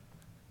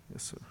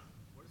 Yes, sir.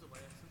 what is the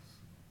y-axis?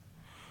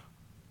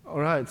 All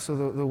right,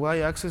 so the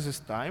y-axis is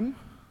time,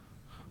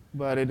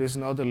 but it is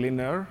not a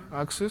linear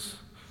axis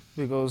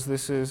because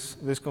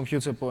this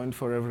computes a point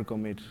for every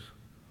commit.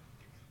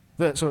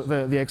 So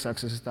the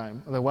x-axis is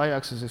time. The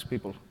y-axis is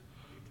people.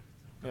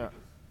 Yeah,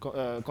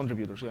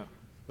 contributors. Yeah,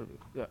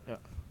 yeah.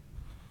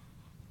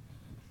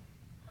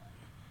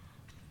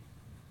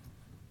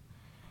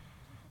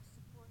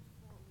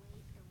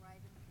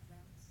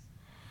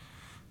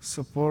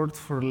 Support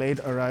for late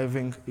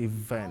arriving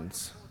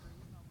events.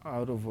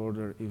 Out of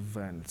order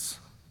events.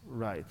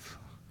 Right.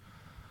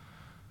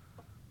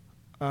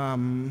 I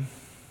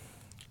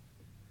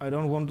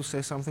don't want to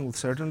say something with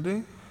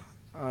certainty.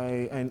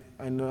 I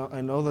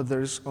know that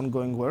there is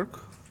ongoing work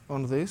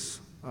on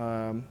this,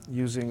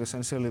 using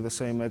essentially the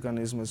same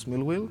mechanism as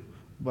Millwheel,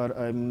 but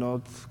I'm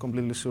not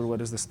completely sure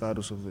what is the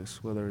status of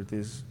this, whether it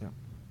is, yeah.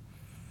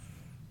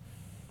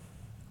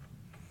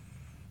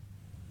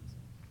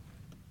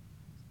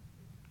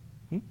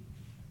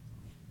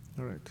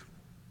 All right.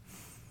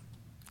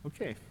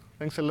 Okay,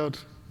 thanks a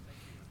lot.